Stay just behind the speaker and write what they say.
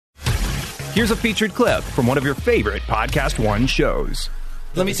Here's a featured clip from one of your favorite Podcast One shows.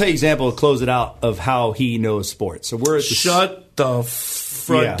 Let me tell you an example to close it out of how he knows sports. So we're at the Shut the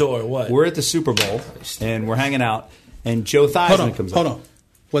front door. What? We're at the Super Bowl, and we're hanging out, and Joe Theismann comes up. Hold on.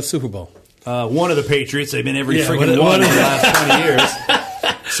 What Super Bowl? One of the Patriots. They've been every freaking one in the last 20 years.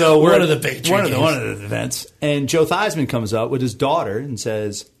 So we're one of the Patriots. One of the events. And Joe Theismann comes up with his daughter and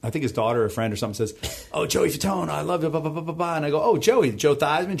says, I think his daughter or friend or something says, "Oh, Joey Fatone, I love you, blah, blah, blah, blah, blah." And I go, "Oh, Joey, Joe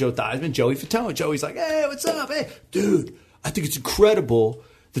Theismann, Joey Fatone." Joey's like, "Hey, what's up? Hey, dude, I think it's incredible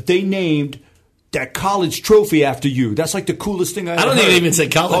that they named that college trophy after you. That's like the coolest thing I ever heard." I don't think they even say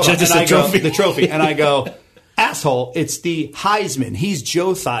college. I just said trophy. The trophy. And I go, "Asshole, it's the Heisman. He's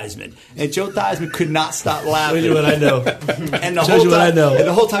Joe Theismann." And Joe Theismann could not stop laughing. Show you what I know. And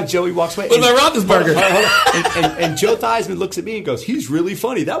the whole time Joey walks away. What about Roethlisberger? And Joe Theismann looks at me and goes, "He's really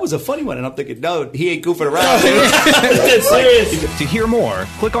funny. That was a funny one." And I'm thinking, no, he ain't goofing around. It's serious. To hear more,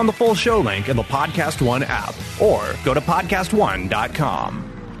 click on the full show link in the Podcast One app or go to podcastone.com.